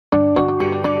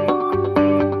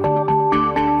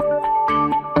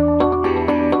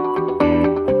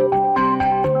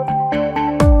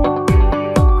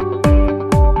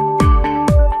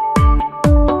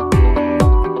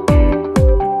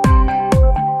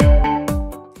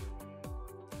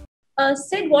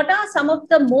Sid, what are some of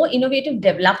the more innovative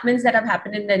developments that have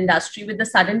happened in the industry with the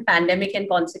sudden pandemic and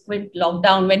consequent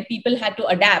lockdown when people had to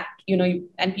adapt,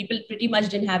 and people pretty much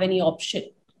didn't have any option?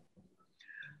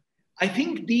 I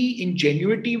think the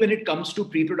ingenuity when it comes to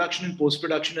pre-production and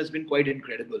post-production has been quite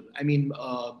incredible. I mean,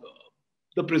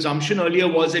 the presumption earlier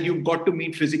was that you've got to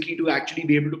meet physically to actually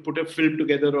be able to put a film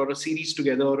together or a series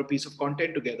together or a piece of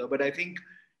content together. But I think,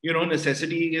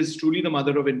 necessity is truly the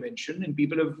mother of invention, and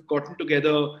people have gotten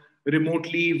together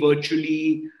remotely,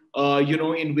 virtually,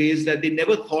 in ways that they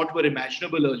never thought were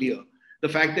imaginable earlier. The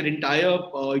fact that entire,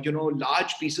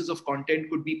 large pieces of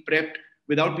content could be prepped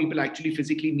without people actually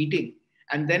physically meeting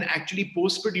and then actually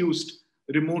post-produced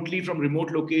remotely from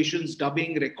remote locations,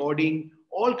 dubbing, recording,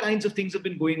 all kinds of things have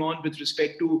been going on with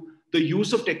respect to the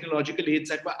use of technological aids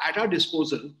that were at our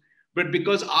disposal. But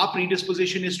because our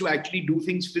predisposition is to actually do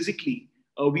things physically,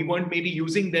 we weren't maybe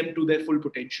using them to their full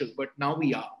potential, but now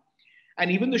we are.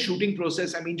 And even the shooting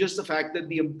process, I mean, just the fact that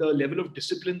the level of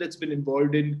discipline that's been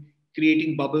involved in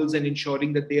creating bubbles and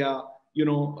ensuring that they are,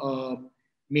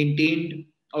 maintained.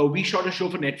 We shot a show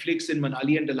for Netflix in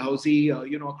Manali and Dalhousie,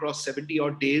 across 70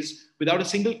 odd days without a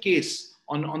single case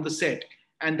on the set.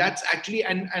 And that's actually,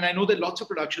 and I know that lots of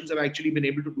productions have actually been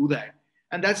able to do that.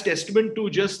 And that's testament to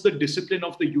just the discipline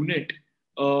of the unit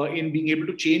in being able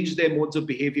to change their modes of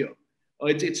behavior.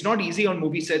 It's not easy on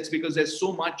movie sets because there's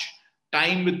so much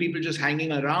time with people just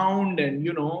hanging around and,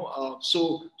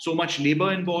 so much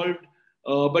labor involved.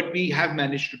 But we have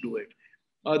managed to do it.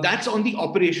 That's on the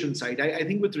operation side. I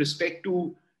think with respect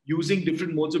to using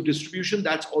different modes of distribution,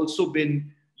 that's also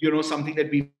been, something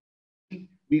that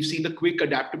we've seen the quick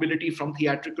adaptability from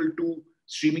theatrical to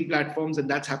streaming platforms, and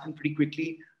that's happened pretty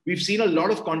quickly. We've seen a lot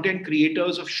of content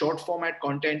creators of short format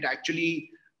content actually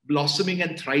blossoming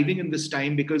and thriving in this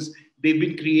time because they've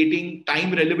been creating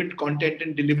time relevant content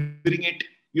and delivering it,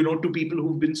 to people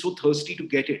who've been so thirsty to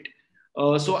get it.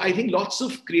 So I think lots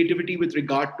of creativity with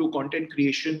regard to content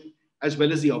creation as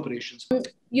well as the operations.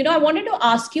 I wanted to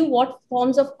ask you what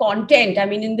forms of content, I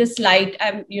mean, in this light,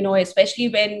 especially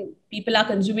when people are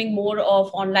consuming more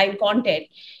of online content.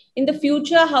 In the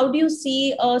future, how do you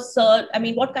see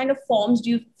what kind of forms do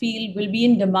you feel will be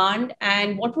in demand,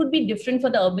 and what would be different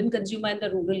for the urban consumer and the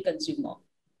rural consumer?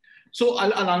 So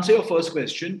I'll answer your first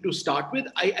question. To start with,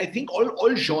 I think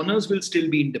all genres will still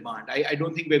be in demand. I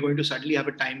don't think we're going to suddenly have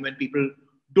a time when people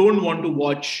don't want to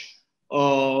watch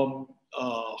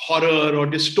horror or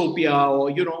dystopia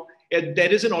or,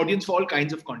 there is an audience for all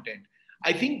kinds of content.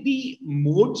 I think the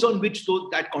modes on which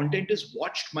that content is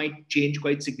watched might change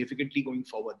quite significantly going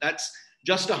forward. That's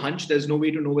just a hunch. There's no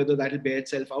way to know whether that will bear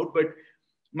itself out. But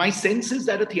my sense is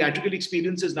that a theatrical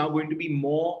experience is now going to be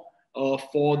more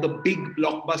for the big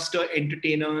blockbuster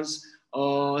entertainers,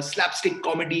 slapstick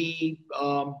comedy,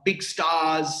 big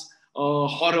stars,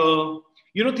 horror,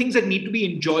 things that need to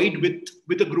be enjoyed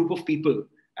with a group of people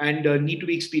and need to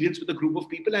be experienced with a group of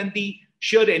people and the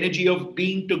sheer energy of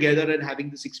being together and having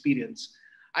this experience.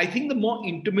 I think the more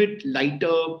intimate,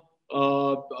 lighter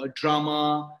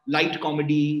drama, light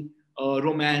comedy,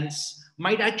 romance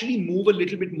might actually move a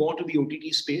little bit more to the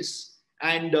OTT space.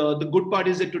 And the good part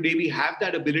is that today we have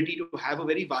that ability to have a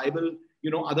very viable,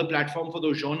 other platform for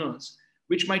those genres,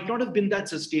 which might not have been that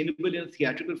sustainable in a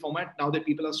theatrical format now that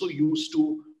people are so used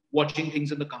to watching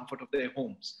things in the comfort of their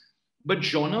homes. But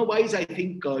genre-wise, I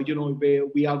think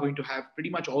we are going to have pretty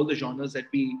much all the genres that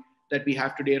we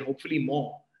have today, and hopefully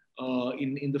more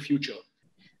in the future.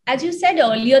 As you said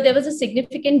earlier, there was a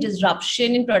significant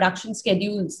disruption in production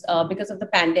schedules because of the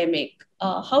pandemic.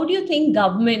 How do you think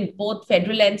government, both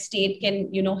federal and state,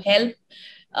 can help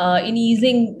in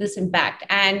easing this impact,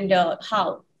 and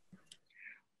how?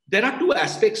 There are two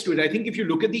aspects to it. I think if you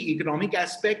look at the economic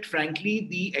aspect, frankly,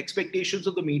 the expectations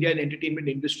of the media and entertainment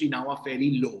industry now are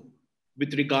fairly low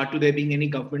with regard to there being any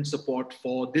government support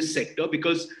for this sector,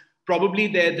 because probably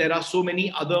there are so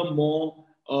many other more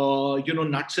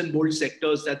nuts and bolts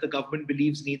sectors that the government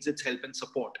believes needs its help and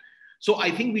support. So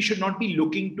I think we should not be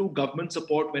looking to government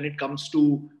support when it comes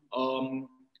to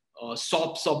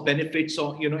SOPs or benefits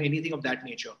or anything of that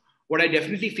nature. What I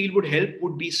definitely feel would help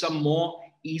would be some more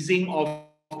easing of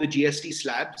the GST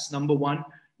slabs, number one.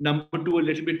 Number two, a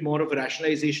little bit more of a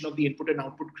rationalization of the input and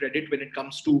output credit when it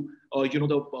comes to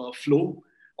the flow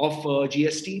of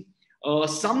GST.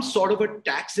 Some sort of a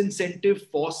tax incentive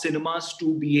for cinemas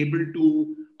to be able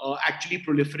to actually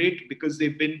proliferate, because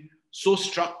they've been so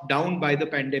struck down by the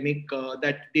pandemic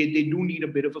that they do need a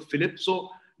bit of a fillip.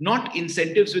 So not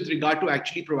incentives with regard to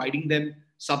actually providing them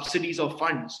subsidies or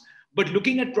funds, but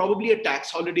looking at probably a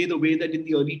tax holiday the way that in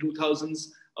the early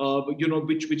 2000s,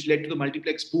 which led to the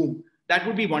multiplex boom. That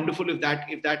would be wonderful if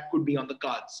that could be on the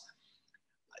cards.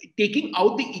 taking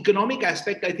out the economic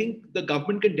aspect, I think the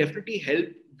government can definitely help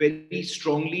very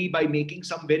strongly by making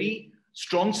some very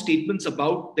strong statements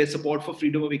about their support for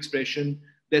freedom of expression,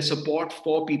 their support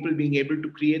for people being able to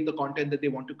create the content that they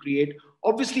want to create,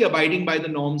 obviously abiding by the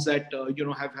norms that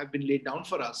have been laid down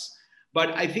for us.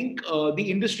 But I think the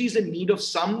industry is in need of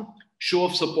some show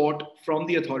of support from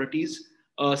the authorities,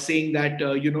 saying that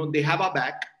they have our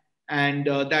back, and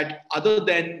that other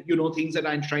than things that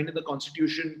are enshrined in the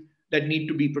constitution that need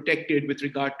to be protected with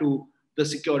regard to the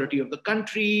security of the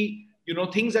country,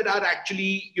 things that are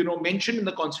actually mentioned in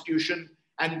the constitution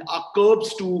and are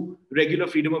curbs to regular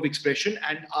freedom of expression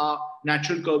and are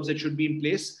natural curbs that should be in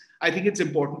place. I think it's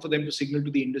important for them to signal to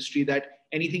the industry that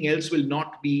anything else will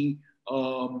not be,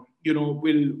 will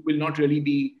not really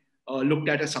be looked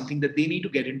at as something that they need to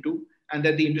get into, and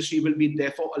that the industry will be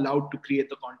therefore allowed to create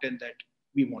the content that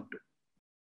we want to.